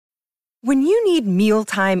When you need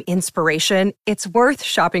mealtime inspiration, it's worth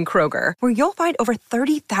shopping Kroger, where you'll find over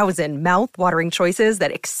 30,000 mouth-watering choices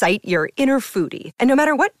that excite your inner foodie. And no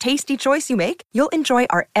matter what tasty choice you make, you'll enjoy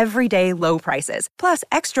our everyday low prices, plus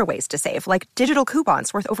extra ways to save, like digital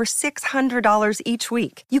coupons worth over $600 each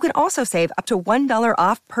week. You can also save up to $1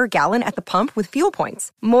 off per gallon at the pump with fuel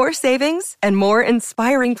points. More savings and more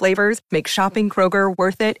inspiring flavors make shopping Kroger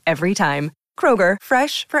worth it every time. Kroger,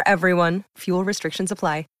 fresh for everyone. Fuel restrictions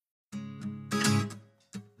apply.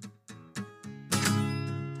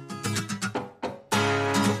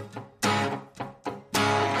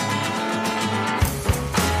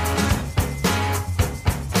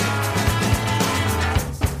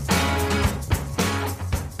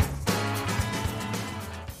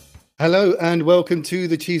 Hello and welcome to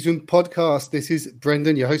the Cheese Room podcast. This is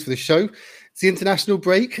Brendan, your host for the show. It's the international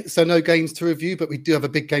break, so no games to review, but we do have a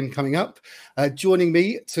big game coming up. Joining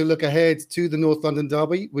me to look ahead to the North London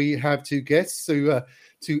derby, we have two guests, two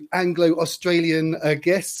Anglo-Australian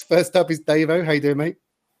guests. First up is Davo. How you doing, mate?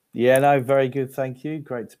 Yeah, no, very good, thank you.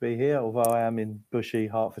 Great to be here, although I am in bushy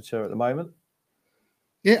Hertfordshire at the moment.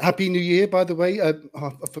 Yeah, Happy New Year, by the way.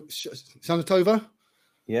 Sanatova.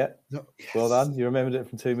 Yeah, yes. Well done. You remembered it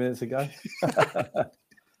from 2 minutes ago.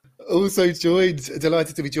 Also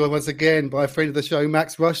delighted to be joined once again by a friend of the show,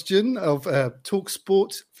 Max Rushton of Talk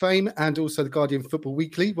Sport fame and also the Guardian Football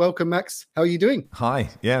Weekly. Welcome, Max. How are you doing? Hi.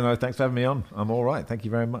 Yeah, no, thanks for having me on. I'm all right. Thank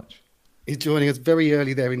you very much. You're joining us very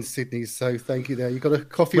early there in Sydney, so thank you there. You got a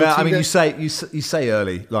coffee or Well, tea I mean, there? you say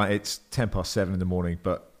early, like it's 7:10 in the morning,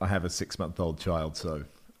 but I have a 6-month-old child, so,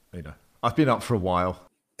 you know, I've been up for a while.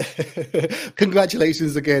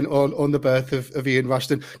 Congratulations again on the birth of Ian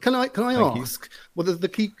Rushton. Can I ask? Well, the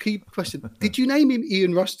key question: did you name him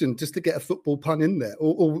Ian Rushton just to get a football pun in there,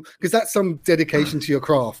 or because that's some dedication to your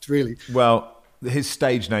craft, really? Well, his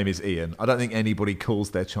stage name is Ian. I don't think anybody calls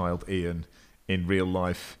their child Ian in real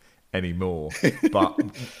life anymore. But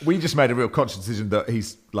we just made a real conscious decision that we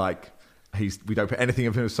don't put anything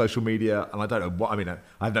of him on social media, and I don't know what. I mean, I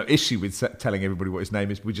have no issue with telling everybody what his name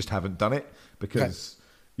is. We just haven't done it because. Okay.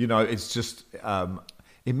 You know, it's just,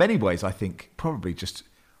 in many ways, I think,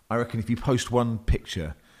 I reckon if you post one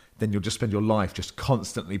picture, then you'll just spend your life just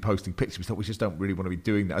constantly posting pictures. We thought we just don't really want to be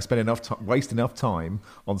doing that. I spend waste enough time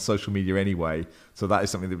on social media anyway, so that is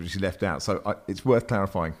something that we just left out. So it's worth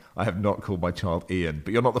clarifying. I have not called my child Ian,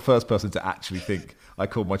 but you're not the first person to actually think I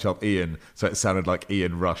called my child Ian, so it sounded like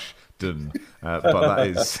Ian Rushton. But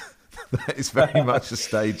that is very much a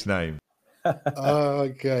stage name.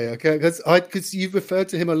 Okay. Because you've referred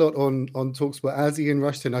to him a lot on Talksport as Ian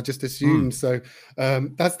Rushton. I just assumed so.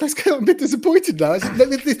 That's kind of a bit disappointed now.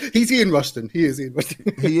 He's Ian Rushton. He is Ian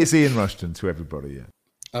Rushton. He is Ian Rushton to everybody.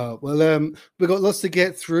 Yeah. We've got lots to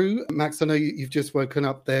get through. Max, I know you've just woken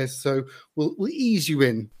up there, so we'll ease you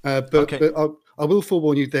in. But I will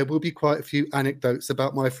forewarn you, there will be quite a few anecdotes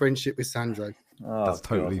about my friendship with Sandro. Oh, that's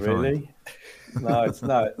totally God, fine. Really?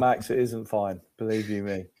 No, Max, it isn't fine. Believe you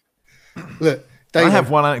me. Look, I have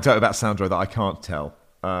one anecdote about Sandro that I can't tell,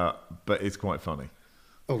 but it's quite funny.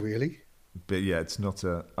 Oh, really? But yeah, it's not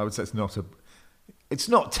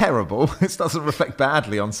terrible. It doesn't reflect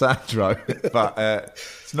badly on Sandro, but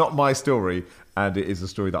it's not my story, and it is a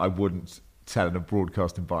story that I wouldn't tell in a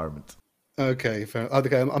broadcast environment. Okay, fair.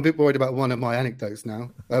 Okay, I'm a bit worried about one of my anecdotes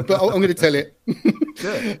now, but I'm going to tell it.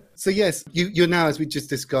 Good. So yes, you're now, as we just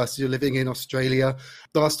discussed, you're living in Australia.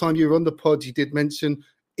 Last time you were on the pod, you did mention,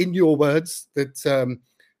 in your words, that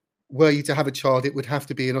were you to have a child, it would have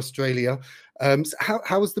to be in Australia. So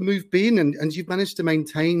how has the move been? And you've managed to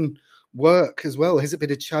maintain work as well. Has it been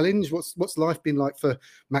a challenge? What's life been like for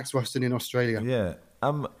Max Rushton in Australia? Yeah,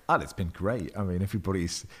 it's been great. I mean,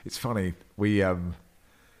 it's funny. We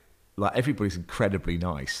everybody's incredibly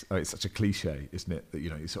nice. It's such a cliche, isn't it? That, you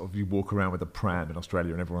know, you walk around with a pram in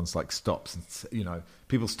Australia and everyone's like stops, and, you know,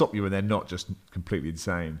 people stop you and they're not just completely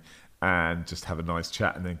insane, and just have a nice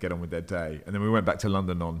chat and then get on with their day. And then we went back to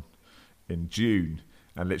London in June,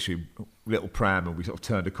 and literally little pram, and we sort of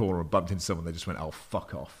turned a corner and bumped into someone. They just went, "Oh,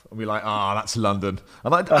 fuck off!" And we're like, that's London.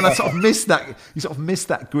 And I sort of missed that. You sort of miss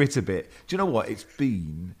that grit a bit. Do you know what? It's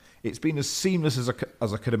been as seamless as I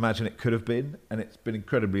could imagine it could have been, and it's been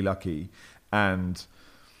incredibly lucky. And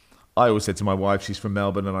I always said to my wife, she's from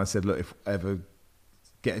Melbourne, and I said, look, if I ever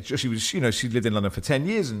she lived in London for 10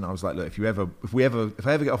 years, and I was like, look, if I ever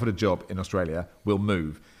get offered a job in Australia, we'll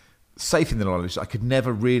move. Safe in the knowledge I could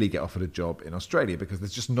never really get offered a job in Australia because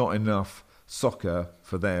there's just not enough soccer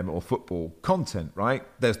for them or football content, right?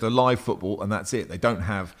 There's the live football and that's it. They don't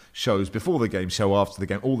have shows before the game, show after the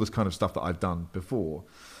game, all this kind of stuff that I've done before.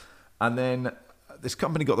 And then this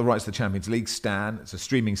company got the rights to the Champions League. Stan, it's a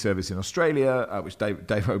streaming service in Australia, which Dave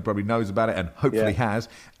probably knows about it and hopefully has.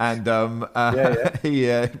 And he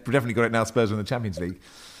definitely got it now. Spurs are in the Champions League.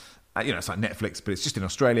 It's like Netflix, but it's just in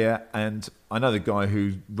Australia. And I know the guy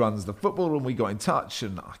who runs the football, and we got in touch.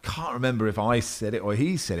 And I can't remember if I said it or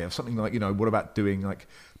he said it, or something like, what about doing like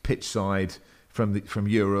pitch side from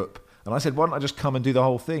Europe? And I said, why don't I just come and do the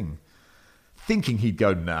whole thing? Thinking he'd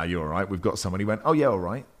go, nah, you're all right. We've got someone. He went, oh yeah, all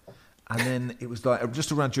right. And then it was like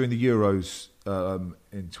just around during the Euros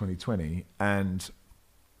in 2020, and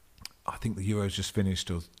I think the Euros just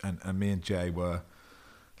finished, and me and Jay were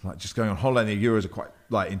like just going on holiday. And the Euros are quite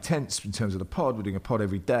like intense in terms of the pod. We're doing a pod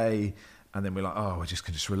every day, and then we're like, oh, we just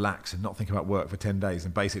can just relax and not think about work for 10 days.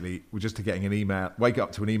 And basically, we're just getting an email, wake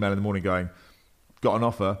up to an email in the morning going, got an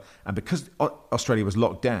offer. And because Australia was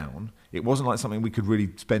locked down, it wasn't like something we could really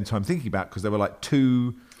spend time thinking about, because there were like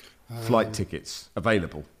 2 flight tickets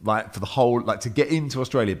available, like for the whole, like to get into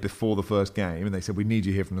Australia before the first game. And they said, we need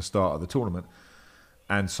you here from the start of the tournament.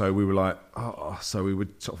 And so we were like, so we were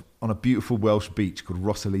sort of on a beautiful Welsh beach called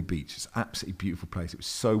Rossley Beach. It's an absolutely beautiful place. It was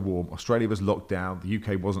so warm. Australia was locked down. The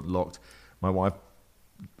UK wasn't locked. My wife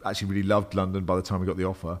actually really loved London by the time we got the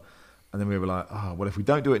offer. And then we were like, well, if we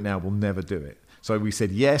don't do it now, we'll never do it. So we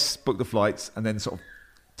said yes, booked the flights. And then sort of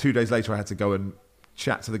 2 days later, I had to go and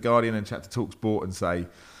chat to The Guardian and chat to TalkSport and say,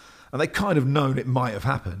 and they kind of known it might have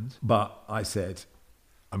happened, but I said,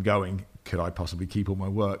 I'm going, could I possibly keep all my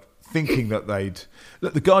work? Thinking that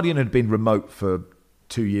look, The Guardian had been remote for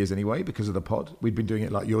 2 years anyway because of the pod. We'd been doing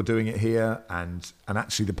it like you're doing it here, and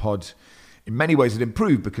actually the pod in many ways had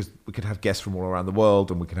improved because we could have guests from all around the world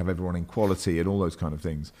and we could have everyone in quality and all those kind of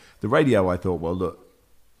things. The radio, I thought, well, look,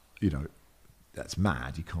 that's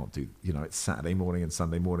mad. You can't do, it's Saturday morning and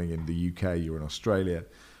Sunday morning in the UK, you're in Australia.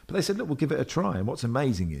 But they said, look, we'll give it a try. And what's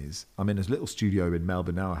amazing is, I'm in this little studio in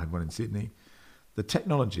Melbourne now. I had one in Sydney. The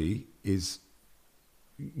technology is,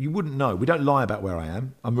 you wouldn't know. We don't lie about where I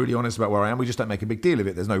am. I'm really honest about where I am. We just don't make a big deal of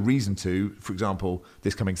it. There's no reason to. For example,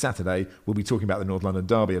 this coming Saturday, we'll be talking about the North London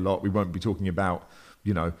Derby a lot. We won't be talking about,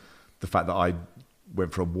 the fact that I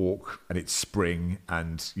went for a walk and it's spring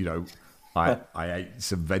and, I ate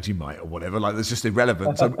some Vegemite or whatever. Like, that's just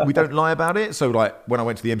irrelevant. So we don't lie about it. So, like, when I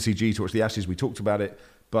went to the MCG to watch the Ashes, we talked about it.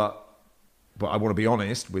 But I want to be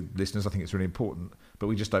honest with listeners. I think it's really important. But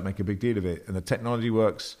we just don't make a big deal of it. And the technology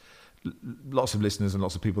works. Lots of listeners and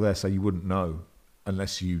lots of people there say you wouldn't know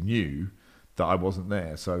unless you knew that I wasn't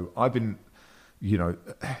there. So I've been, a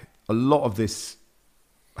lot of this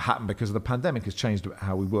happened because of the pandemic has changed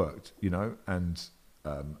how we worked, and,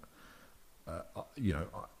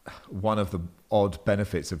 one of the odd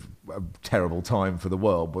benefits of a terrible time for the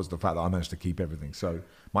world was the fact that I managed to keep everything. So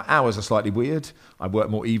my hours are slightly weird. I work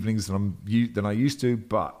more evenings than I used to,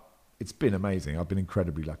 but it's been amazing. I've been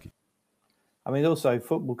incredibly lucky. I mean, also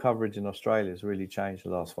football coverage in Australia has really changed the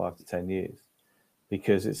last 5 to 10 years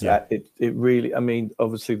because it really, I mean,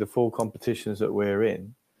 obviously the 4 competitions that we're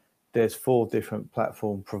in, there's 4 different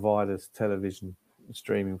platform providers, television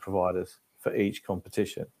streaming providers for each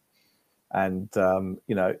competition. And,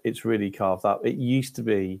 it's really carved up. It used to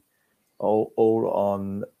be all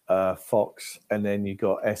on Fox, and then you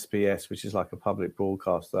got SBS, which is like a public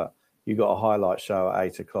broadcaster. You got a highlight show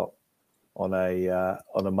at 8:00 on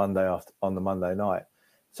a Monday night.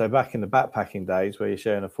 So back in the backpacking days where you're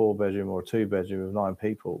sharing a 4-bedroom or a 2-bedroom with 9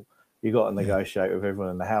 people, you got to negotiate with everyone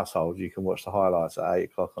in the household. You can watch the highlights at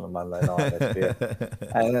 8:00 on a Monday night.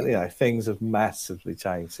 And things have massively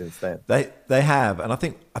changed since then. They have, and I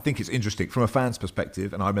think it's interesting from a fan's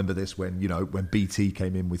perspective. And I remember this when BT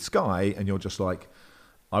came in with Sky, and you're just like,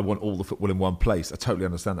 I want all the football in one place. I totally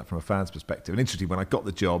understand that from a fan's perspective. And interestingly, when I got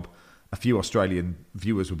the job, a few Australian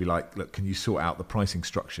viewers would be like, look, can you sort out the pricing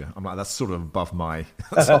structure? I'm like, that's sort of above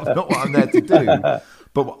that's not what I'm there to do.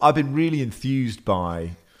 But I've been really enthused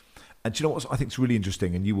by, and do you know what I think is really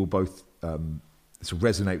interesting, and you will both sort of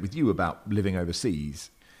resonate with you about living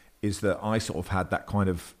overseas, is that I sort of had that kind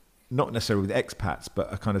of, not necessarily with expats,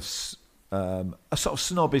 but a kind of a sort of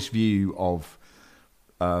snobbish view of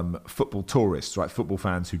football tourists, right? Football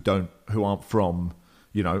fans who aren't from,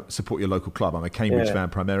 support your local club. I'm a Cambridge fan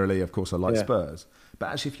primarily. Of course, I like Spurs. But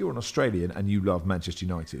actually, if you're an Australian and you love Manchester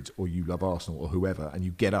United or you love Arsenal or whoever, and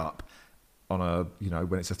you get up on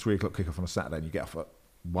when it's a 3:00 kickoff on a Saturday, and you get up at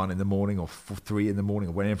 1 a.m. or 3 a.m. or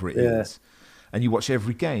whenever it is, and you watch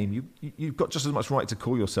every game, you've got just as much right to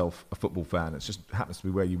call yourself a football fan. It just happens to be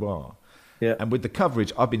where you are. Yeah. And with the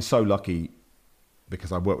coverage, I've been so lucky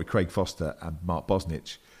because I work with Craig Foster and Mark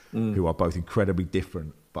Bosnich, who are both incredibly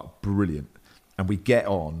different but brilliant. And we get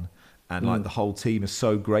on, and like the whole team is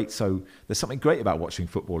so great. So there's something great about watching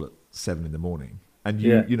football at 7 a.m. And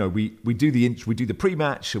we do the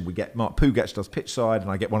pre-match, and we get Mark Pugac does pitch side,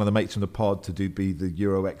 and I get one of the mates from the pod to be the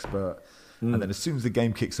Euro expert. And then as soon as the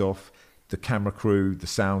game kicks off, the camera crew, the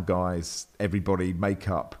sound guys, everybody,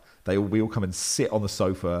 makeup, we all come and sit on the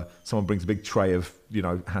sofa. Someone brings a big tray of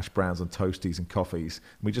hash browns and toasties and coffees,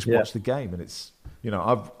 and we just watch the game. And it's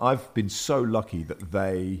I've been so lucky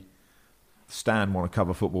that Stan want to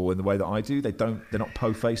cover football in the way that I do. They're not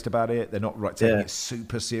po-faced about it. They're not taking it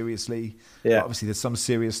super seriously. Yeah. Obviously there's some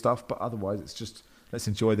serious stuff, but otherwise it's just let's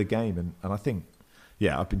enjoy the game. And I think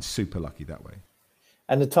I've been super lucky that way.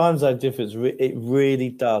 And the time zone difference, it really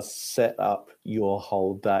does set up your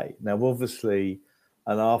whole day. Now, obviously,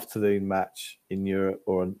 an afternoon match in Europe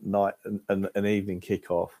or a night, an evening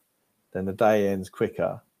kickoff, then the day ends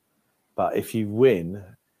quicker. But if you win,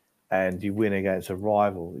 and you win against a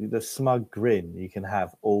rival, the smug grin you can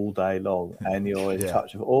have all day long, and you're in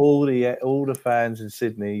touch with all the fans in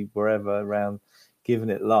Sydney, wherever around, giving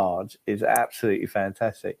it large is absolutely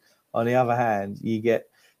fantastic. On the other hand, you get.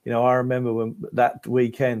 I remember when that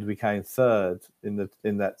weekend we came third in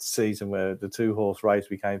that season where the 2-horse race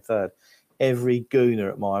we came third. Every gooner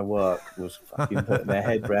at my work was fucking putting their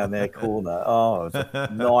head round their corner. Oh, it was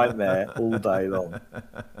a nightmare all day long.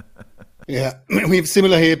 Yeah, we have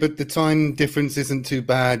similar here, but the time difference isn't too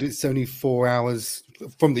bad. It's only 4 hours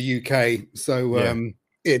from the UK, so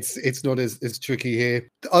it's not as tricky here.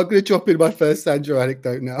 I'm going to drop in my first Sandro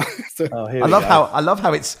anecdote now. I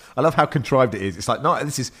love how contrived it is. It's like, no,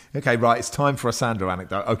 this is okay, right? It's time for a Sandro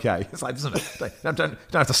anecdote. Okay, it's like, don't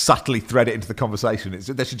have to subtly thread it into the conversation.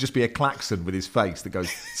 There should just be a klaxon with his face that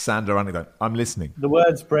goes Sandro anecdote. I'm listening. The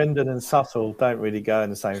words Brendan and subtle don't really go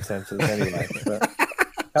in the same sentence anyway. But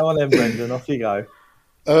come on then, Brendan, off you go.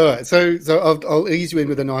 All right, so I'll ease you in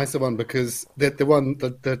with a nicer one because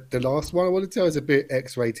the last one I want to tell is a bit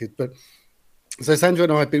X-rated. But so Sandra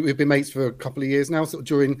and I we've been mates for a couple of years now. Sort of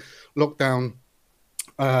during lockdown,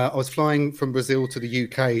 I was flying from Brazil to the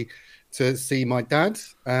UK to see my dad,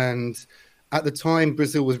 and at the time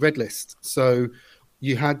Brazil was red list, so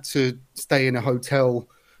you had to stay in a hotel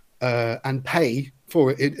and pay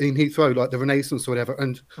for it in Heathrow, like the Renaissance or whatever.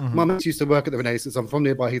 And my mates used to work at the Renaissance. I'm from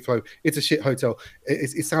nearby Heathrow. It's a shit hotel.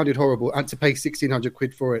 It sounded horrible. I had to pay 1,600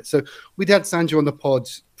 quid for it. So we'd had Sandra on the pod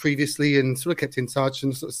previously and sort of kept in touch.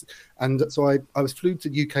 And so I was flew to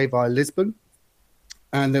UK via Lisbon,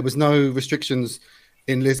 and there was no restrictions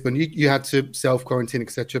in Lisbon. You had to self-quarantine,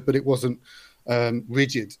 etc., but it wasn't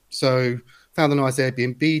rigid. So found a nice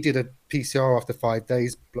Airbnb, did a PCR after 5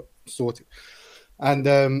 days, sorted. And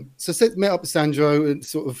so met up with Sandro and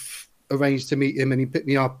sort of arranged to meet him, and he picked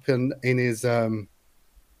me up in his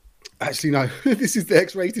actually no, this is the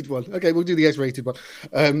X-rated one. Okay, we'll do the X-rated one.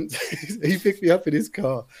 He picked me up in his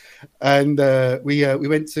car, and we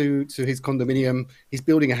went to his condominium. He's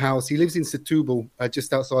building a house. He lives in Setúbal,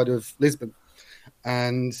 just outside of Lisbon,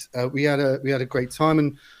 and we had a great time.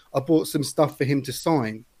 And I bought some stuff for him to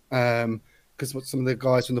sign because some of the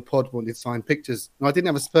guys from the pod wanted signed pictures, and I didn't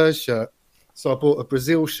have a Spurs shirt. So I bought a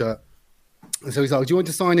Brazil shirt. And so he's like, do you want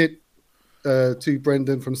to sign it to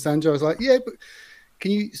Brendan from Sandro? I was like, yeah, but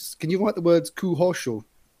can you write the words Kuhosho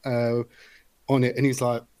on it? And he's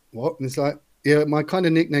like, what? And it's like, yeah, my kind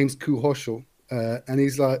of nickname's Kuhosho. And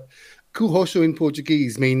he's like, Kuhosho in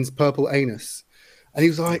Portuguese means purple anus. And he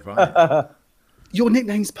was like, your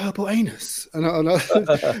nickname's Purple Anus.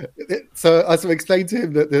 So I sort of explained to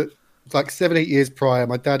him that like 7-8 years prior,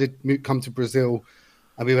 my dad had come to Brazil,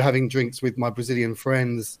 and we were having drinks with my Brazilian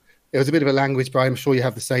friends. It was a bit of a language, but I'm sure you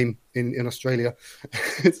have the same in Australia.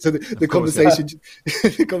 So the conversation,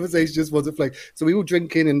 the conversation just wasn't flowing. So we were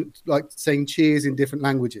drinking and like saying cheers in different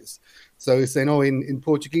languages. So he's saying, in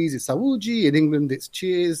Portuguese it's saúde, in England it's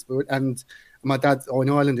cheers, and my dad, in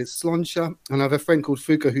Ireland it's slancha. And I have a friend called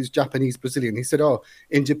Fuka who's Japanese Brazilian. He said,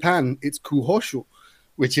 in Japan it's kuhosho,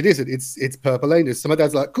 which it isn't. It's purple anus. So my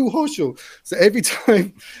dad's like kuhosho. So every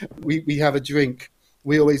time we have a drink,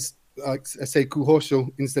 we always say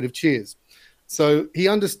kuhosho instead of cheers. So he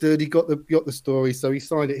understood. He got the story. So he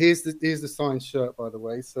signed it. Here's the signed shirt, by the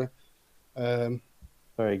way. So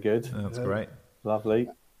very good. That's great. Lovely.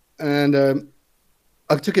 And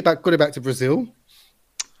I took it back, got it back to Brazil,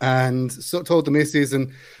 and sort of told the missus,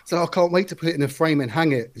 and said, I can't wait to put it in a frame and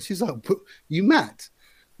hang it. And she's like, you mad?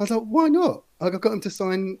 I was like, why not? I got him to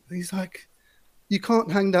sign. He's like, you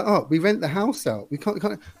can't hang that up. We rent the house out. We can't.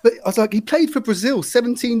 But I was like, he played for Brazil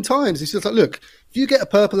 17 times. He's just like, look, if you get a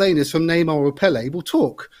purple anus from Neymar or Pele, we'll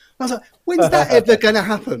talk. I was like, when's that ever going to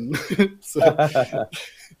happen?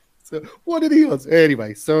 so what are the odds?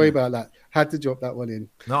 Anyway, sorry about that. Had to drop that one in.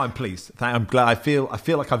 No, I'm pleased. I'm glad. I feel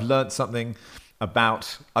like I've learned something.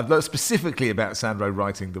 about. I've learned specifically about Sandro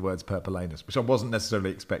writing the words purpulanus, which I wasn't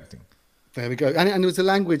necessarily expecting. There we go. And it was a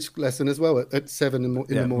language lesson as well at 7 in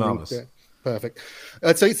the morning. Marvelous. Yeah, perfect.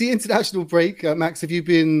 So it's the international break. Max, have you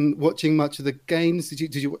been watching much of the games?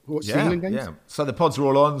 Did you watch the England games? Yeah. So the pods are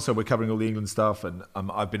all on. So we're covering all the England stuff. And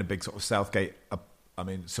I've been a big sort of Southgate,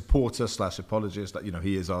 supporter / apologist. Like,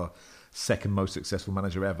 he is our second most successful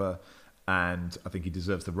manager ever. And I think he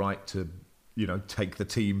deserves the right to, take the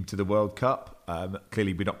team to the World Cup.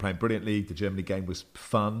 Clearly, we're not playing brilliantly. The Germany game was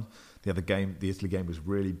fun. The Italy game was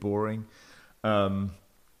really boring. I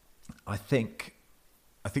think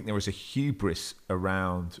there is a hubris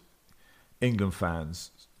around England fans.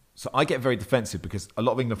 So I get very defensive because a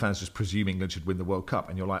lot of England fans just presume England should win the World Cup,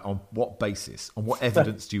 and you're like, on what basis? On what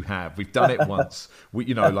evidence do you have? We've done it once.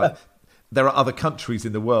 There are other countries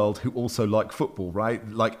in the world who also like football, right?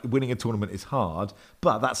 Like, winning a tournament is hard.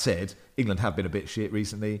 But that said, England have been a bit shit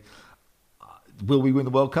recently. Will we win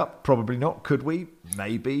the World Cup? Probably not. Could we?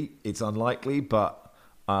 Maybe. It's unlikely, but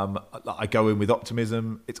I go in with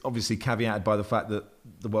optimism. It's obviously caveated by the fact that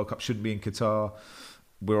the World Cup shouldn't be in Qatar.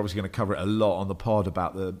 We're obviously going to cover it a lot on the pod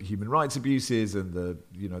about the human rights abuses and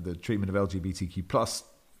the treatment of LGBTQ plus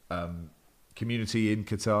community in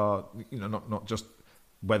Qatar. Not just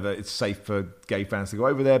whether it's safe for gay fans to go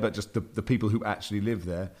over there, but just the people who actually live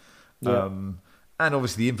there. Yeah. And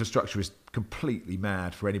obviously the infrastructure is completely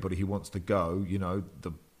mad for anybody who wants to go.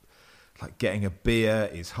 Getting a beer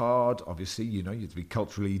is hard. Obviously, you have to be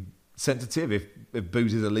culturally sensitive. If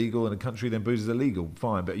booze is illegal in a country, then booze is illegal.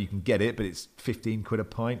 Fine, but you can get it, but it's 15 quid a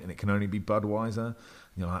pint and it can only be Budweiser. And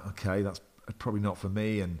you're like, okay, that's probably not for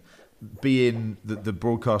me. And the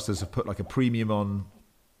broadcasters have put like a premium on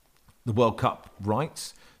the World Cup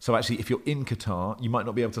rights. So actually, if you're in Qatar, you might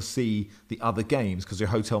not be able to see the other games because your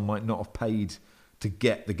hotel might not have paid to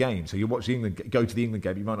get the game. So you go to the England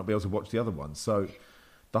game, you might not be able to watch the other ones. So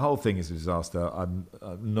the whole thing is a disaster. I'm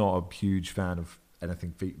not a huge fan of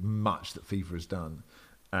anything much that FIFA has done.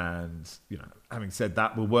 And, having said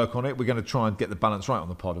that, we'll work on it. We're going to try and get the balance right on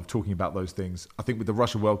the pod of talking about those things. I think with the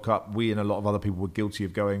Russia World Cup, we and a lot of other people were guilty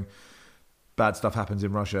of going, bad stuff happens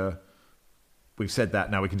in Russia. We've said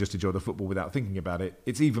that, now we can just enjoy the football without thinking about it.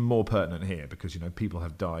 It's even more pertinent here because, people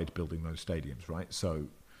have died building those stadiums, right? So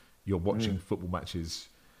you're watching football matches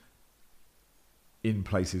in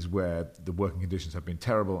places where the working conditions have been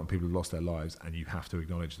terrible and people have lost their lives, and you have to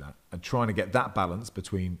acknowledge that. And trying to get that balance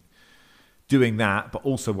between doing that but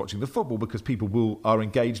also watching the football, because people are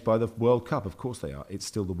engaged by the World Cup. Of course they are. It's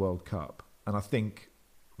still the World Cup. And I think,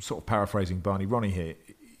 sort of paraphrasing Barney Ronnie here,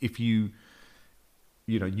 if you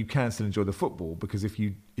can still enjoy the football, because if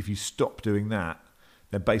you stop doing that,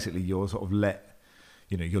 then basically you're sort of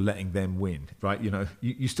you're letting them win, right?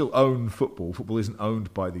 You still own football. Football isn't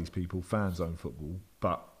owned by these people. Fans own football.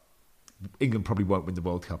 But England probably won't win the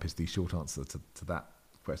World Cup is the short answer to that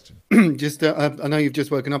question. I know you've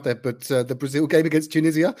just woken up there, but the Brazil game against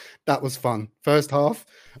Tunisia, that was fun. First half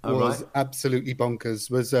was absolutely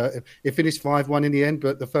bonkers. It finished 5-1 in the end,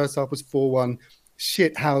 but the first half was 4-1.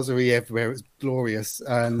 Shithousery everywhere. It was glorious.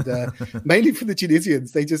 And mainly for the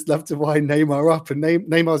Tunisians, they just love to wind Neymar up, and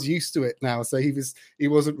Neymar's used to it now, so he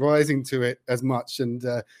wasn't rising to it as much. And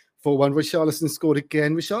 4-1, Richarlison scored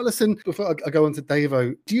again. Richarlison, before I go on to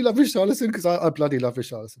Davo, do you love Richarlison? Because I bloody love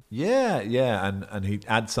Richarlison. Yeah, and he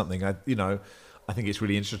adds something. I think it's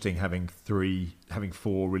really interesting having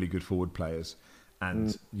 4 really good forward players,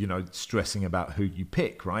 and stressing about who you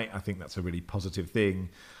pick, right? I think that's a really positive thing.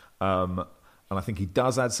 And I think he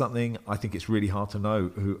does add something. I think it's really hard to know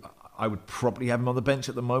who. I would probably have him on the bench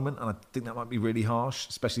at the moment, and I think that might be really harsh,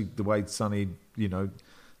 especially the way Sonny,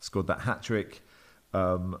 scored that hat-trick.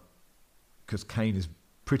 Because Kane is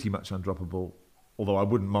pretty much undroppable, although I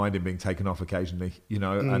wouldn't mind him being taken off occasionally,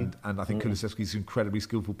 and I think Kulusevski's an incredibly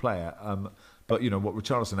skillful player. But, what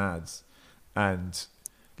Richarlison adds, and,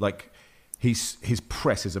 his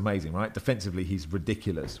press is amazing, right? Defensively, he's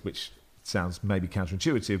ridiculous, which sounds maybe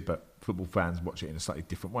counterintuitive, but football fans watch it in a slightly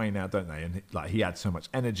different way now, don't they? And he adds so much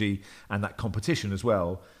energy, and that competition as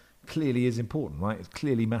well clearly is important, right? It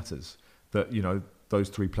clearly matters that those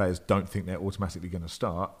 3 players don't think they're automatically going to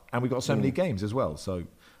start, and we've got so many games as well. So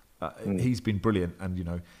he's been brilliant,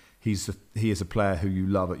 and he is a player who you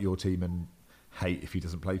love at your team and hate if he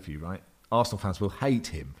doesn't play for you, right? Arsenal fans will hate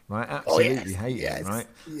him, right? Absolutely hate him, right?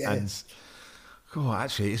 Yes. And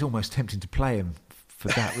actually, it's almost tempting to play him for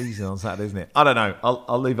that reason on Saturday, isn't it? I don't know.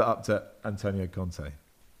 I'll leave it up to Antonio Conte.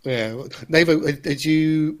 Yeah. Nevo, did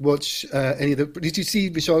you watch any of the... Did you see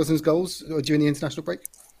Richarlison's goals during the international break?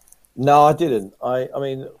 No, I didn't. I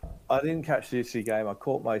mean, I didn't catch the Italy game. I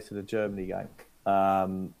caught most of the Germany game.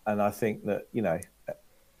 And I think that,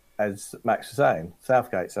 as Max was saying,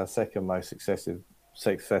 Southgate's our second most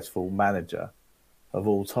successful manager of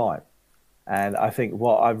all time. And I think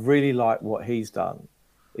what I really like what he's done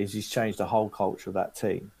is he's changed the whole culture of that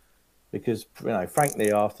team. Because,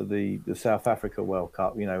 frankly, after the South Africa World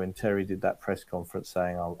Cup, when Terry did that press conference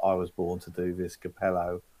saying, I was born to do this,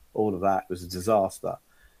 Capello, all of that was a disaster.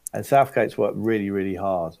 And Southgate's worked really, really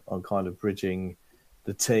hard on kind of bridging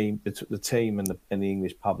the team and the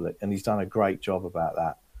English public. And he's done a great job about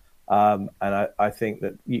that. And I think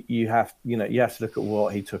that you have to look at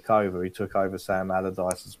what he took over. He took over Sam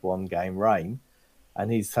Allardyce's one-game reign,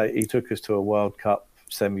 and he took us to a World Cup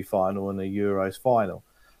semi-final and a Euros final.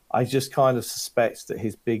 I just kind of suspect that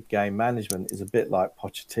his big game management is a bit like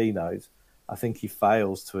Pochettino's. I think he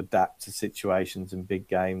fails to adapt to situations in big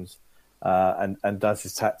games and does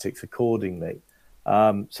his tactics accordingly.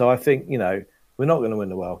 So I think, we're not going to win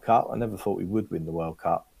the World Cup. I never thought we would win the World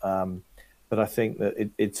Cup. But I think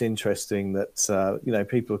that it's interesting that,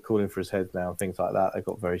 people are calling for his head now and things like that. They've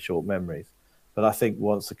got very short memories. But I think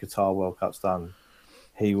once the Qatar World Cup's done,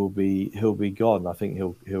 he'll be gone. I think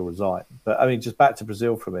he'll resign. But I mean, just back to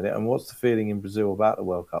Brazil for a minute. And what's the feeling in Brazil about the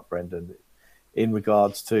World Cup, Brendan, in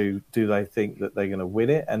regards to do they think that they're going to win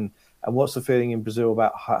it? And what's the feeling in Brazil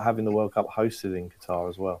about having the World Cup hosted in Qatar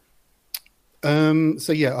as well?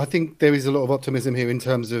 I think there is a lot of optimism here in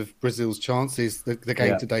terms of Brazil's chances. The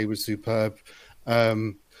game today was superb.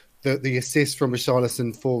 The assist from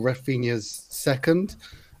Richarlison for Rafinha's second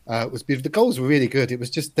was beautiful. The goals were really good. It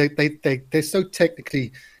was just they're so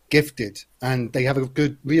technically gifted and they have a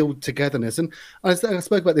good real togetherness. And I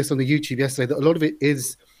spoke about this on the YouTube yesterday, that a lot of it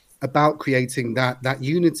is about creating that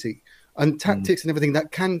unity and tactics and everything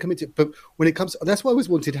that can come into it. But when it comes, that's why I always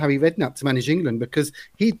wanted Harry Redknapp to manage England, because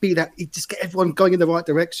he'd just get everyone going in the right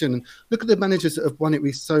direction. And look at the managers that have won it.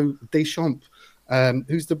 Deschamps,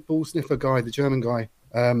 who's the ball sniffer guy, the German guy.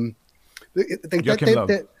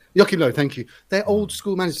 Joachim Low, thank you. They're old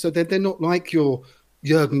school managers, so they're not like your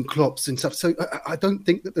Jurgen Klopps and stuff. So I don't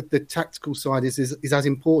think that the tactical side is as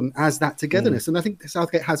important as that togetherness. And I think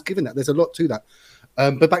Southgate has given that. There's a lot to that.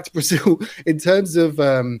 But back to Brazil, in terms of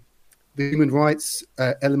the human rights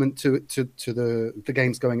element to the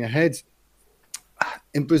games going ahead,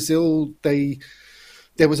 in Brazil,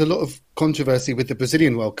 there was a lot of controversy with the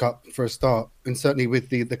Brazilian World Cup for a start, and certainly with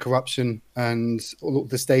the corruption and all of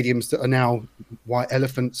the stadiums that are now white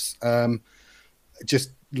elephants,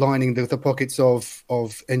 just lining the pockets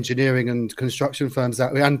of engineering and construction firms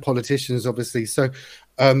out, and politicians, obviously. So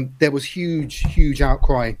there was huge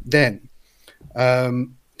outcry then.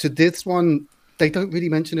 To this one, they don't really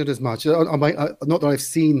mention it as much. Not that I've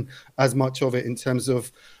seen as much of it in terms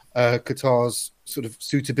of Qatar's sort of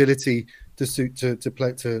suitability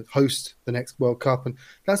to host the next World Cup. And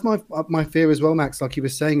that's my fear as well, Max, like you were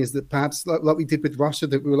saying, is that perhaps like we did with Russia,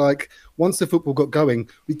 that we were like, once the football got going,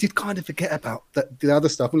 we did kind of forget about the other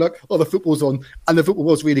stuff. We're like, the football's on, and the football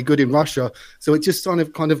was really good in Russia. So it just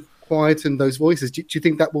kind of quietened those voices. Do you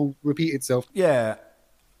think that will repeat itself? Yeah,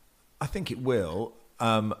 I think it will.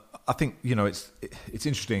 I think, it's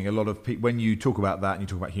interesting. A lot of people, when you talk about that and you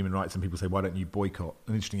talk about human rights, and people say, why don't you boycott?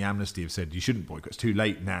 An interesting Amnesty have said you shouldn't boycott. It's too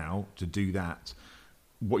late now to do that.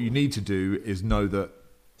 What you need to do is know that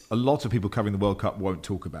a lot of people covering the World Cup won't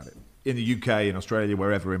talk about it. In the UK, in Australia,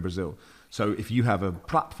 wherever, in Brazil. So if you have a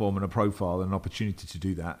platform and a profile and an opportunity to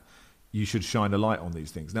do that, you should shine a light on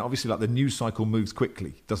these things. Now, obviously, like, the news cycle moves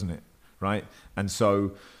quickly, doesn't it? Right? And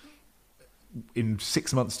so in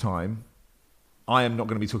 6 months' time, I am not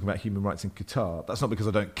going to be talking about human rights in Qatar. That's not because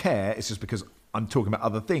I don't care. It's just because I'm talking about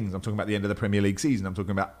other things. I'm talking about the end of the Premier League season. I'm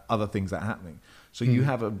talking about other things that are happening. So you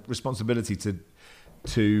have a responsibility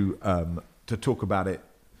to talk about it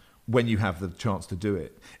when you have the chance to do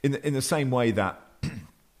it. In the same way that,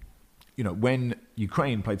 when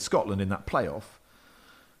Ukraine played Scotland in that playoff,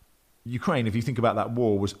 Ukraine, if you think about that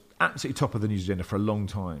war, was absolutely top of the news agenda for a long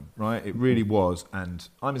time, right? It really was. And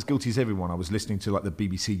I'm as guilty as everyone. I was listening to the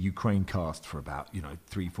BBC Ukraine cast for about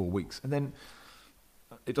 3-4 weeks, and then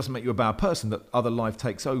it doesn't make you a bad person that other life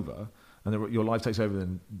takes over, and your life takes over,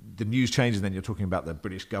 and the news changes, and then you're talking about the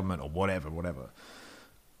British government or whatever.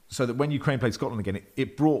 So that when Ukraine played Scotland again,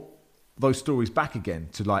 it brought those stories back again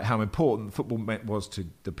to how important football was to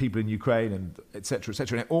the people in Ukraine, and et cetera, et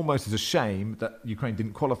cetera. And it almost is a shame that Ukraine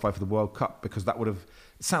didn't qualify for the World Cup, because that would have,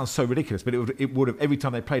 it sounds so ridiculous, but it would have, every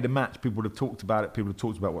time they played a match, people would have talked about it, people would have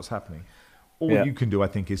talked about what's happening. All you can do, I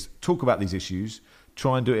think, is talk about these issues,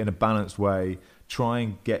 try and do it in a balanced way, try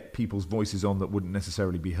and get people's voices on that wouldn't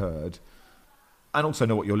necessarily be heard, and also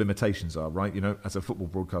know what your limitations are, right? As a football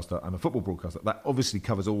broadcaster, I'm a football broadcaster. That obviously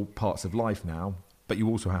covers all parts of life now, but you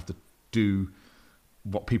also have to do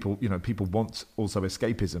what people want also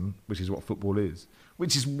escapism, which is what football is,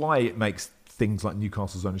 which is why it makes things like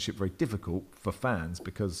Newcastle's ownership very difficult for fans,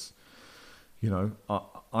 because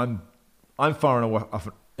I'm far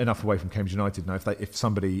enough away from Cambridge United now.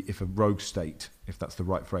 If a rogue state, if that's the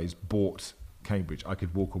right phrase, bought Cambridge, I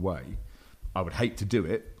could walk away. I would hate to do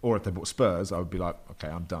it. Or if they bought Spurs, I would be like, okay,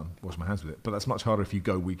 I'm done, wash my hands with it. But that's much harder if you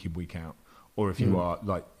go week in, week out, or if you are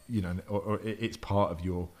like, or it's part of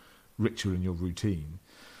your ritual and your routine.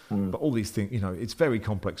 But all these things, it's very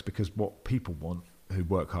complex, because what people want, who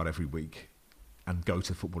work hard every week and go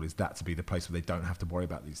to football, is that to be the place where they don't have to worry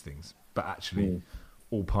about these things. But actually,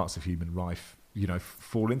 all parts of human life,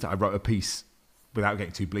 fall into. I wrote a piece, without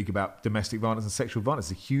getting too bleak, about domestic violence and sexual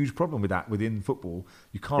violence. It's a huge problem with that within football.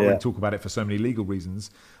 You can't really talk about it for so many legal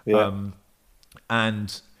reasons. But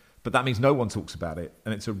that means no one talks about it,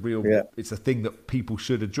 and it's a real, it's a thing that people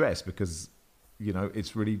should address, because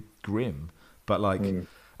it's really grim. But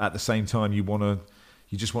at the same time, you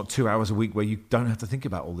just want 2 hours a week where you don't have to think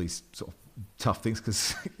about all these sort of tough things,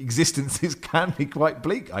 because existences can be quite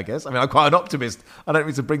bleak, I guess. I mean, I'm quite an optimist. I don't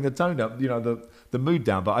mean to bring the tone up, the mood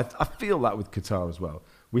down, but I feel that with Qatar as well.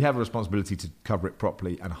 We have a responsibility to cover it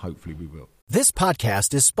properly, and hopefully we will. This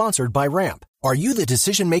podcast is sponsored by Ramp. Are you the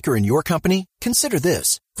decision maker in your company? Consider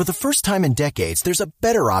this. For the first time in decades, there's a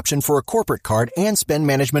better option for a corporate card and spend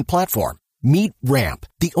management platform. Meet Ramp,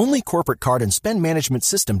 the only corporate card and spend management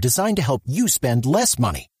system designed to help you spend less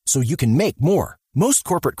money so you can make more. Most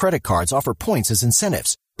corporate credit cards offer points as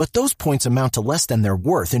incentives, but those points amount to less than their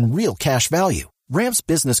worth in real cash value. Ramp's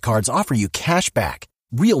business cards offer you cash back,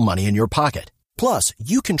 real money in your pocket. Plus,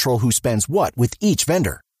 you control who spends what with each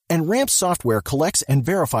vendor. And Ramp's software collects and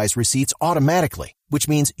verifies receipts automatically, which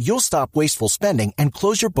means you'll stop wasteful spending and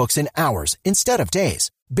close your books in hours instead of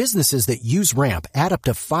days. Businesses that use Ramp add up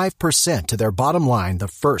to 5% to their bottom line the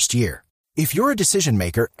first year. If you're a decision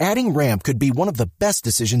maker, adding Ramp could be one of the best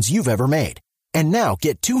decisions you've ever made. And now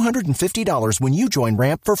get $250 when you join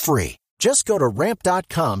Ramp for free. Just go to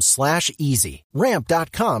ramp.com/easy.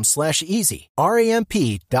 Ramp.com/easy.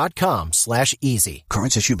 RAMP.com/easy.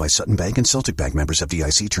 Cards issued by Sutton Bank and Celtic Bank, members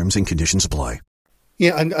FDIC. Terms and conditions apply.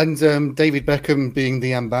 Yeah, and David Beckham being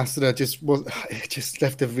the ambassador just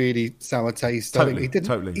left a really sour taste. Totally, I think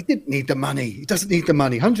totally. He didn't need the money. He doesn't need the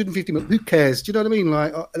money. 150 million. Who cares? Do you know what I mean?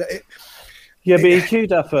 But he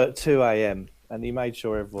queued up at 2 a.m. and he made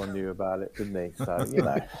sure everyone knew about it, didn't he? So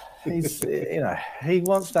he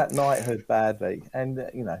wants that knighthood badly, and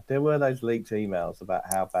there were those leaked emails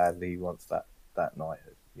about how badly he wants that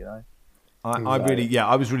knighthood.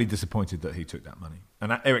 I was really disappointed that he took that money.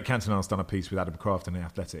 And Eric Cantona's done a piece with Adam Kraft in The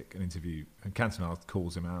Athletic, an interview, and Cantona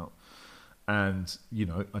calls him out. And,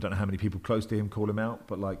 I don't know how many people close to him call him out,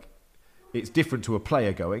 but it's different to a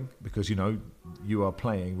player going, because, you are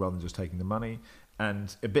playing rather than just taking the money.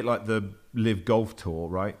 And a bit like the Live Golf Tour,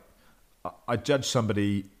 right? I judge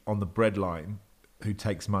somebody on the breadline who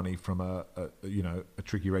takes money from a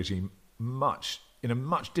tricky regime in a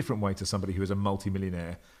much different way to somebody who is a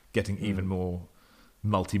multi-millionaire getting even more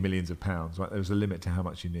multi-millions of pounds, right? There's a limit to how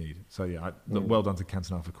much you need. So well done to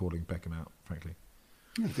Cantona for calling Beckham out, frankly.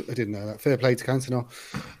 I didn't know that. Fair play to Cantona.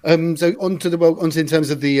 So on to in terms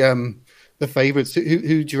of the favourites.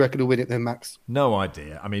 Who do you reckon will win it then, Max? No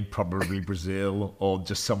idea. I mean, probably Brazil or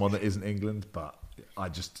just someone that isn't England, but I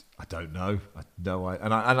don't know.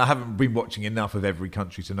 I haven't been watching enough of every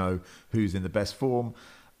country to know who's in the best form.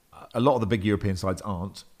 A lot of the big European sides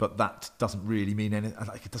aren't, but that doesn't really mean anything.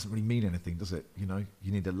 It doesn't really mean anything, does it? You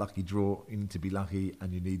need a lucky draw. You need to be lucky,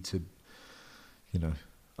 and you need to,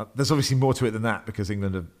 there's obviously more to it than that, because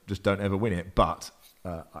England just don't ever win it. But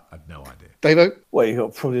I have no idea. Davo? Well, you've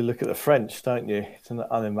got to probably look at the French, don't you? It's an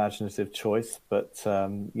unimaginative choice, but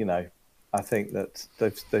I think that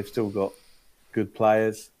they've still got good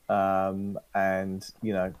players, and it's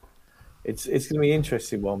going to be an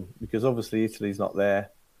interesting one, because obviously Italy's not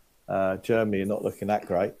there. Germany are not looking that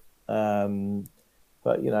great,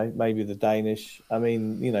 but maybe the Danish. I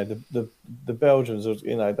mean, the Belgians are,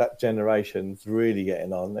 that generation's really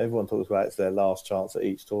getting on. Everyone talks about it's their last chance at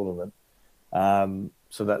each tournament,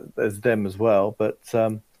 so that there's them as well. But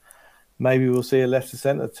maybe we'll see a left to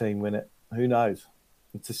centre team win it. Who knows?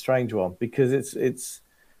 It's a strange one, because it's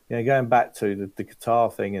going back to the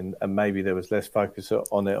Qatar thing, and maybe there was less focus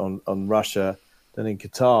on it on Russia than in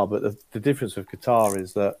Qatar. But the difference with Qatar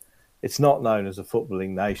is that it's not known as a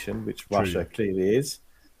footballing nation, which Russia clearly is.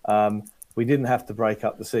 We didn't have to break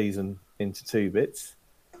up the season into two bits.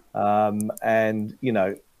 And,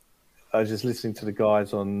 I was just listening to the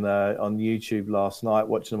guys on YouTube last night,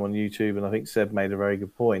 watching them on YouTube, and I think Seb made a very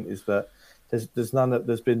good point, is that there's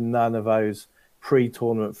been none of those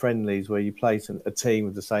pre-tournament friendlies where you play a team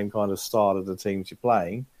with the same kind of style of the teams you're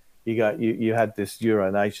playing. You had this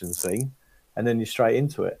Euro Nations thing, and then you're straight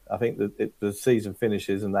into it. I think that the season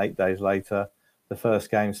finishes, and 8 days later, the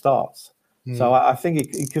first game starts. So I think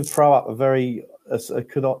it could throw up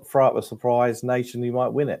a surprise nation who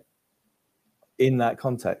might win it in that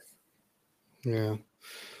context. Yeah.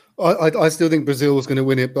 I still think Brazil is going to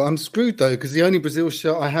win it, but I'm screwed though, because the only Brazil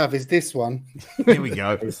shirt I have is this one. Here we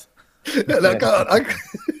go.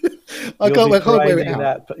 I can't wear it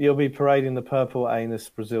out. You'll be parading the purple anus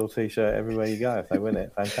Brazil t-shirt everywhere you go if they win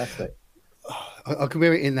it. Fantastic. I can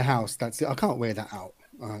wear it in the house. That's it. I can't wear that out.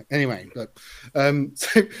 All right. Anyway, look,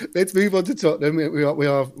 so let's move on to Tottenham. We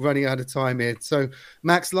are running out of time here. So,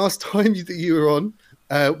 Max, last time that you were on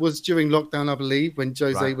was during lockdown, I believe, when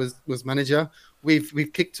Jose was manager.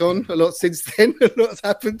 We've kicked on a lot since then. A lot's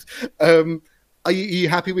happened. Are you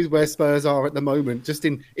happy with where Spurs are at the moment, just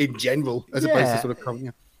in general, as opposed to sort of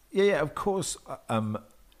coming? Yeah, of course.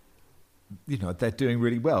 They're doing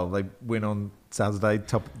really well. They win on Saturday,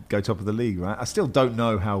 go top of the league, right? I still don't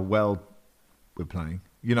know how well we're playing.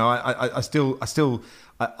 I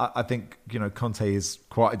think Conte is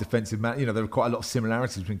quite a defensive man. There are quite a lot of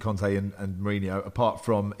similarities between Conte and Mourinho, apart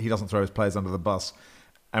from he doesn't throw his players under the bus,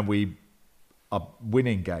 and we are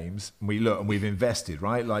winning games. And we've invested,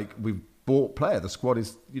 right? Like we've bought player. The squad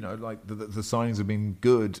is, the signings have been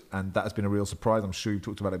good, and that has been a real surprise. I'm sure you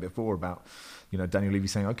talked about it before about, Daniel Levy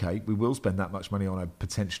saying, okay, we will spend that much money on a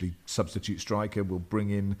potentially substitute striker. We'll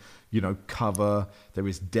bring in, cover. There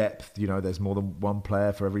is depth. There's more than one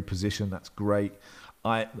player for every position. That's great.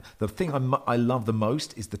 The thing I love the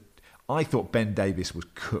most is I thought Ben Davies was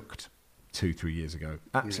cooked 2-3 years ago.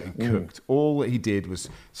 Absolutely cooked. All that he did was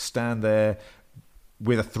stand there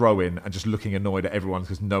with a throw-in and just looking annoyed at everyone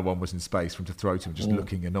because no one was in space for him to throw to him, just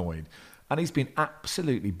looking annoyed. And he's been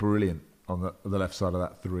absolutely brilliant on the left side of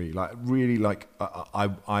that three. Like, really,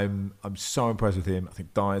 I'm so impressed with him. I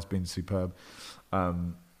think Dyer's been superb.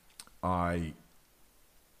 I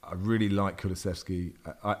really like Kulusevski.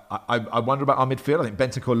 I wonder about our midfield. I think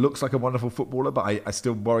Bentancur looks like a wonderful footballer, but I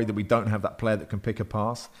still worry that we don't have that player that can pick a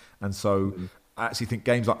pass. And so I actually think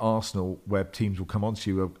games like Arsenal, where teams will come onto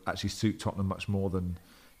you, will actually suit Tottenham much more than,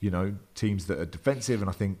 teams that are defensive. And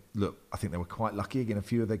I think they were quite lucky in a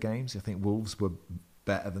few of their games. I think Wolves were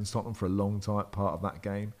better than Tottenham for a long time, part of that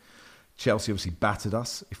game. Chelsea obviously battered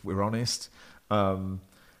us, if we're honest. I'm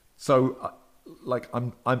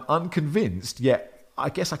unconvinced, yet I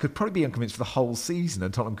guess I could probably be unconvinced for the whole season,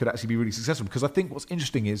 and Tottenham could actually be really successful, because I think what's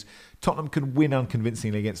interesting is Tottenham can win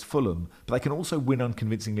unconvincingly against Fulham, but they can also win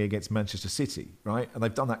unconvincingly against Manchester City, right? And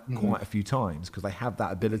they've done that quite a few times because they have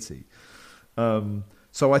that ability.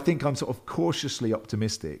 So I think I'm sort of cautiously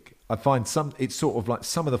optimistic. I find it's sort of like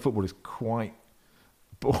some of the football is quite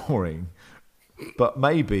boring, but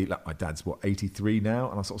maybe, like, my dad's 83 now,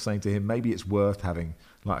 and I'm sort of saying to him, maybe it's worth having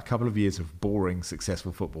like a couple of years of boring,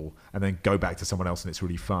 successful football, and then go back to someone else and it's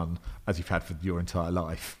really fun, as you've had for your entire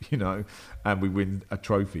life, and we win a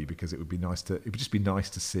trophy, because it would just be nice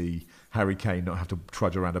to see Harry Kane not have to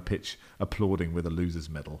trudge around a pitch applauding with a loser's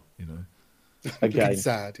medal, Again. It's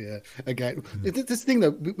sad, yeah. Again, this thing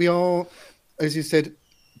though, we are, as you said,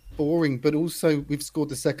 boring, but also we've scored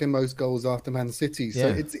the second most goals after Man City. So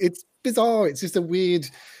it's bizarre. It's just a weird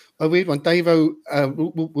one. Davo,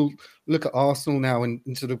 we'll look at Arsenal now and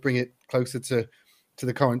sort of bring it closer to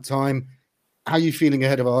the current time. How are you feeling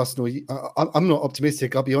ahead of Arsenal? I'm not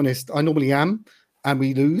optimistic, I'll be honest. I normally am, and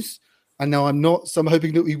we lose. And now I'm not, so I'm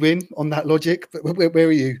hoping that we win on that logic. But where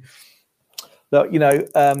are you? Look,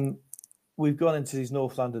 we've gone into these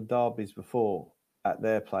North London derbies before at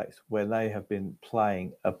their place where they have been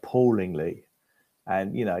playing appallingly.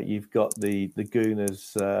 And, you've got the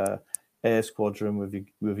Gooners air squadron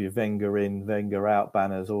with your Wenger in, Wenger out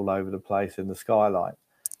banners all over the place in the skyline.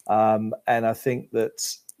 And I think that,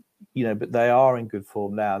 but they are in good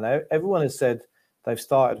form now. Now, everyone has said they've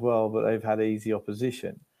started well, but they've had easy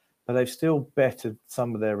opposition. But they've still bettered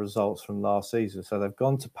some of their results from last season. So they've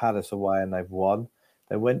gone to Palace away and they've won.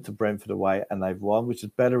 They went to Brentford away and they've won, which is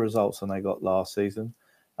better results than they got last season.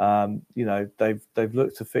 They've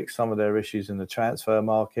looked to fix some of their issues in the transfer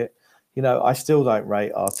market. I still don't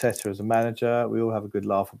rate Arteta as a manager. We all have a good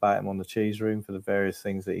laugh about him on the cheese room for the various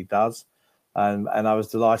things that he does. And I was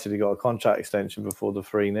delighted he got a contract extension before the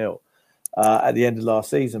 3-0 at the end of last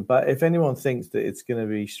season. But if anyone thinks that it's going to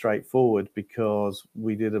be straightforward because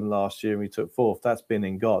we did them last year and we took fourth, that's been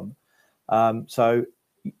and gone. I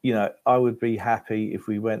would be happy if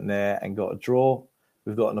we went there and got a draw.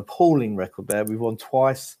 We've got an appalling record there. We've won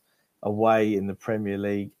twice away in the Premier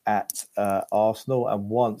League at Arsenal and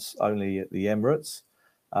once only at the Emirates.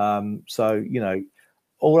 So,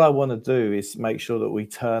 all I want to do is make sure that we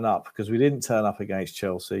turn up, because we didn't turn up against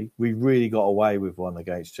Chelsea. We really got away with one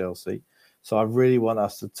against Chelsea. So I really want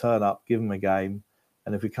us to turn up, give them a game,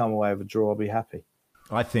 and if we come away with a draw, I'll be happy.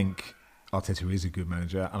 I think Arteta is a good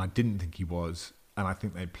manager, and I didn't think he was, and I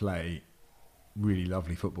think they play really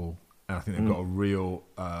lovely football, and I think they've got a real,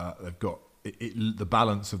 the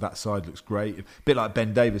balance of that side looks great. A bit like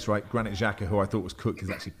Ben Davis, right? Granit Xhaka, who I thought was cooked,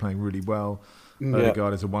 is actually playing really well.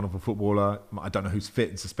 Odegaard is a wonderful footballer. I don't know who's fit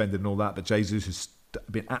and suspended and all that, but Jesus has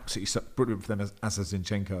been absolutely brilliant for them, as has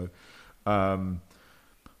Zinchenko.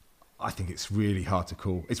 I think it's really hard to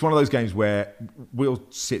call. It's one of those games where we'll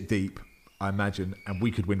sit deep, I imagine, and we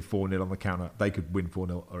could win 4-0 on the counter. They could win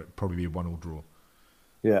 4-0, or it'd probably be a 1-1 draw.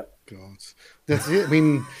 Yeah. God. That's it. I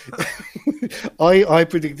mean, I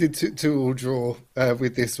predicted 2-2 draw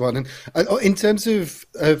with this one. And in terms of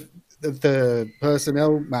the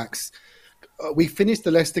personnel, Max, we finished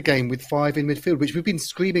the Leicester game with 5 in midfield, which we've been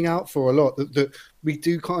screaming out for a lot, that we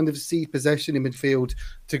do kind of see possession in midfield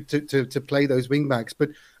to play those wing backs. But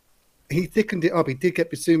he thickened it up. He did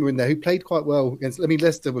get Bissouma in there, who played quite well against. I mean,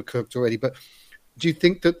 Leicester were cooked already, but do you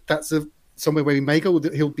think that that's somewhere where he may go, or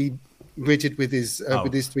that he'll be rigid with his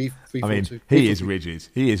 3-4-2? I mean, he is rigid.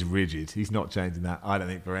 He is rigid. He's not changing that, I don't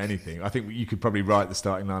think, for anything. I think you could probably write the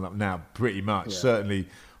starting lineup now, pretty much. Yeah. Certainly,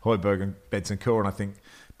 Højbjerg and Bentancur, and I think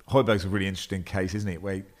Højbjerg's a really interesting case, isn't it?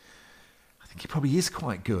 Where I think he probably is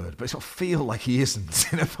quite good, but it sort of feel like he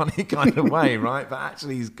isn't in a funny kind of way, right? But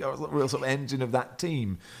actually, he's got a real sort of engine of that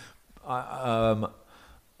team. I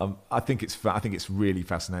think it's really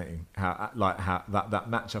fascinating how that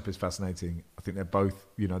matchup is fascinating. I think they're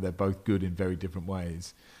both good in very different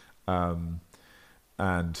ways, but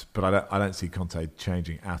I don't see Conte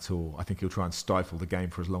changing at all. I think he'll try and stifle the game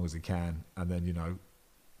for as long as he can, and then a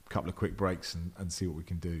couple of quick breaks and see what we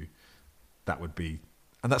can do. That would be,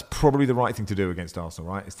 and that's probably the right thing to do against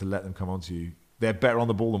Arsenal, right? Is to let them come onto you. They're better on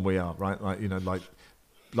the ball than we are, right?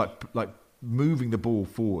 Like moving the ball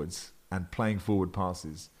forwards and playing forward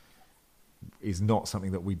passes is not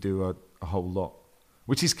something that we do a whole lot,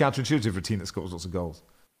 which is counterintuitive for a team that scores lots of goals.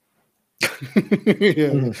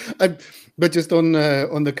 But just on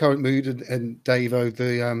the current mood and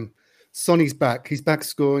Davo, Sonny's back. He's back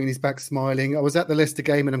scoring. He's back smiling. I was at the Leicester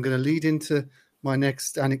game, and I'm going to lead into my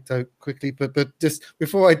next anecdote quickly. But just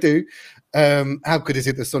before I do, how good is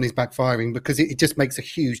it that Sonny's back firing? Because it just makes a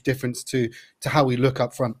huge difference to how we look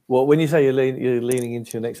up front. Well, when you say you're leaning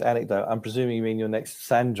into your next anecdote, I'm presuming you mean your next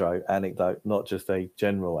Sandro anecdote, not just a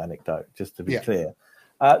general anecdote, just to be clear.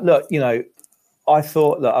 Look, I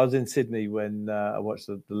thought that I was in Sydney when I watched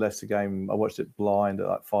the Leicester game. I watched it blind at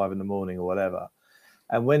like 5 a.m. or whatever.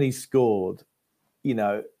 And when he scored,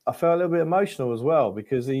 I felt a little bit emotional as well,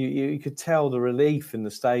 because you could tell the relief in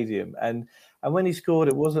the stadium. And when he scored,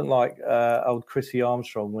 it wasn't like old Chrissy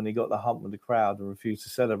Armstrong when he got the hump with the crowd and refused to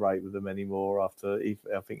celebrate with them anymore after I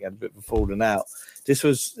think he had a bit of a falling out.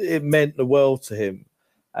 It meant the world to him,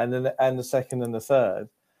 and the second and the third,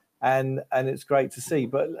 and it's great to see.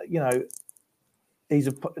 But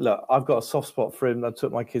I've got a soft spot for him. I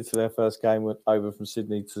took my kids to their first game, went over from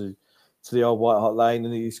Sydney to the old White Hart Lane,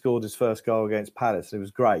 and he scored his first goal against Palace. It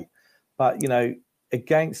was great. But,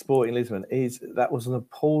 against Sporting Lisbon, that was an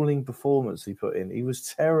appalling performance he put in. He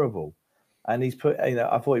was terrible. And I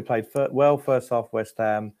thought he played well first half West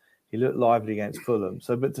Ham. He looked lively against Fulham.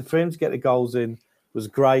 But for him to get the goals in was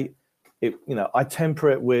great. I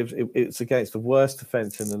temper it with it's against the worst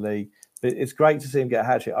defence in the league. But it's great to see him get a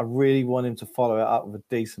hat-trick. I really want him to follow it up with a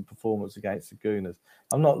decent performance against the Gooners.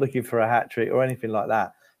 I'm not looking for a hat-trick or anything like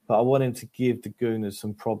that. But I want him to give the Gooners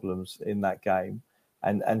some problems in that game,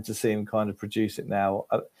 and to see him kind of produce it now.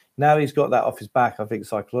 Now he's got that off his back, I think,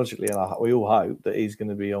 psychologically, and we all hope that he's going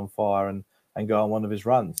to be on fire and go on one of his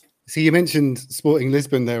runs. See, you mentioned Sporting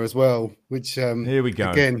Lisbon there as well, which here we go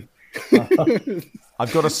again.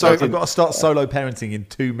 I've got to start solo parenting in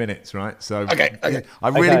 2 minutes, right? So okay. I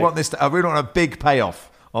really want a big payoff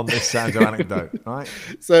on this Sandro anecdote, right?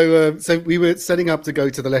 So we were setting up to go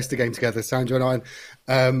to the Leicester game together, Sandro and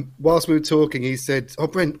I. Whilst we were talking, he said, "Oh,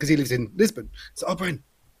 Brent," because he lives in Lisbon. So, "Oh, Brent,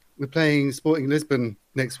 we're playing Sporting Lisbon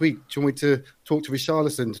next week. Do you want me to talk to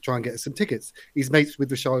Richarlison to try and get us some tickets?" He's mates with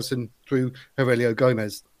Richarlison through Aurelio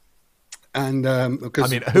Gomez. And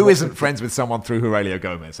who isn't friends with someone through Aurelio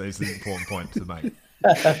Gomez? So it's an important point to make.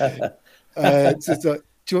 So it's like,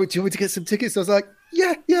 do you want me to get some tickets? I was like,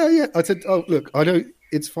 yeah. I said, "Oh, look, I know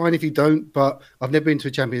it's fine if you don't, but I've never been to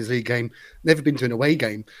a Champions League game, never been to an away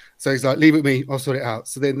game." So he's like, "Leave it with me, I'll sort it out."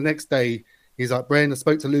 So then the next day, he's like, "Bren, I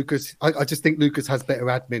spoke to Lucas. I just think Lucas has better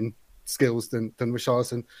admin skills than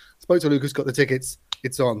Richarlison. Spoke to Lucas, got the tickets,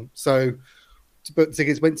 it's on." So book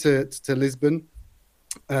tickets, went to Lisbon,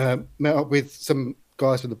 met up with some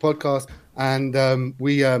guys from the podcast, and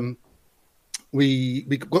we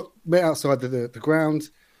met outside the ground,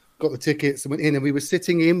 got the tickets, and went in, and we were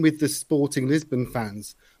sitting in with the Sporting Lisbon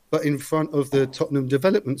fans, but in front of the Tottenham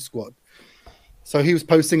development squad. So he was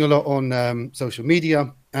posting a lot on social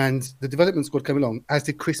media, and the development squad came along, as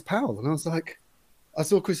did Chris Powell. And I was like, I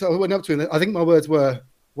saw Chris, I went up to him, I think my words were,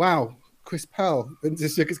 wow, Chris Powell.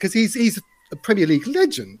 Because he's a Premier League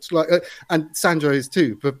legend, and Sandro is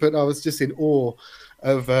too. But I was just in awe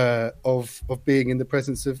of being in the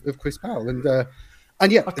presence of Chris Powell. And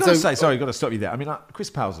yeah. I've got to say, sorry, I've got to stop you there. I mean, Chris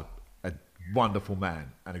Powell's a wonderful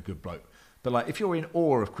man and a good bloke. But if you're in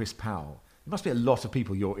awe of Chris Powell, there must be a lot of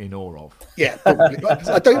people you're in awe of. Yeah, probably.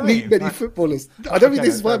 I don't meet many footballers. I don't think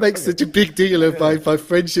this is why I make such a big deal of my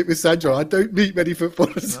friendship with Sandro. I don't meet many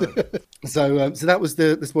footballers. No. So that was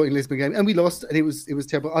the Sporting Lisbon game, and we lost, and it was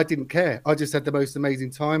terrible. I didn't care. I just had the most amazing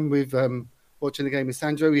time with watching the game with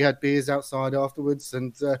Sandro. We had beers outside afterwards,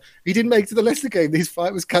 and he didn't make it to the Leicester game. His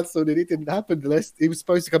flight was cancelled, and it didn't happen. He was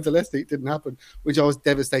supposed to come to Leicester. It didn't happen, which I was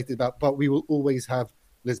devastated about. But we will always have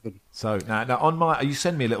Lisbon. So now on you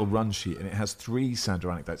send me a little run sheet and it has 3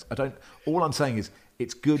 Sandro anecdotes. All I'm saying is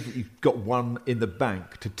it's good that you've got one in the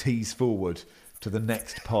bank to tease forward to the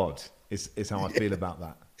next pod. Is how I feel about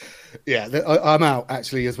that. Yeah, I'm out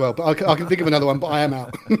actually as well, but I can think of another one, but I am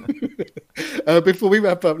out. Before we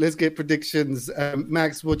wrap up, let's get predictions.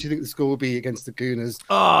 Max, what do you think the score will be against the Gooners?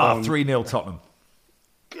 3-0 Tottenham.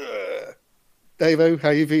 Davo, how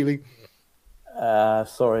are you feeling?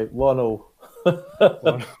 Sorry, 1-1.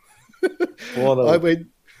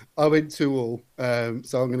 I went 2-2,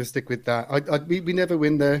 so I'm going to stick with that. We never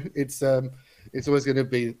win there. It's always going to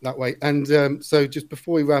be that way. And so just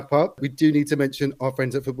before we wrap up, we do need to mention our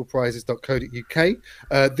friends at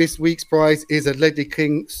footballprizes.co.uk. This week's prize is a Ledley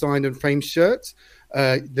King signed and framed shirt.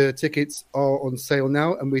 The tickets are on sale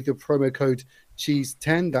now, and with the promo code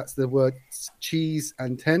CHEESE10, that's the word cheese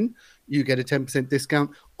and 10, you get a 10% discount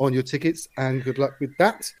on your tickets, and good luck with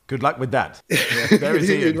that. Good luck with that. Yeah, there is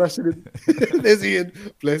Ian. There's Ian.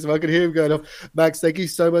 Bless him. I can hear him going off. Max, thank you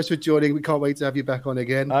so much for joining. We can't wait to have you back on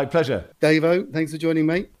again. Pleasure. Davo, thanks for joining,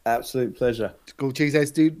 mate. Absolute pleasure. Cool.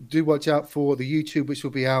 Cheeseheads, do watch out for the YouTube, which will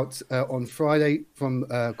be out on Friday from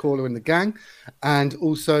Caller and the gang. And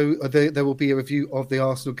also there will be a review of the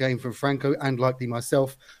Arsenal game from Franco and likely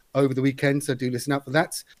myself over the weekend, so do listen out for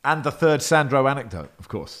that. And the third Sandro anecdote, of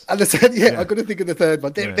course. And I've got to think of the third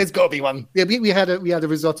one. There's got to be one. Yeah, we had a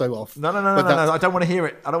risotto off. No. I don't want to hear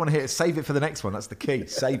it. I don't want to hear it. Save it for the next one. That's the key.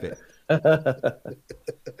 Save it.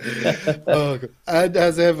 And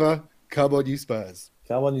as ever, come on, you Spurs.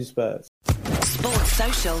 Come on, you Spurs. Sports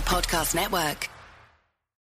Social Podcast Network.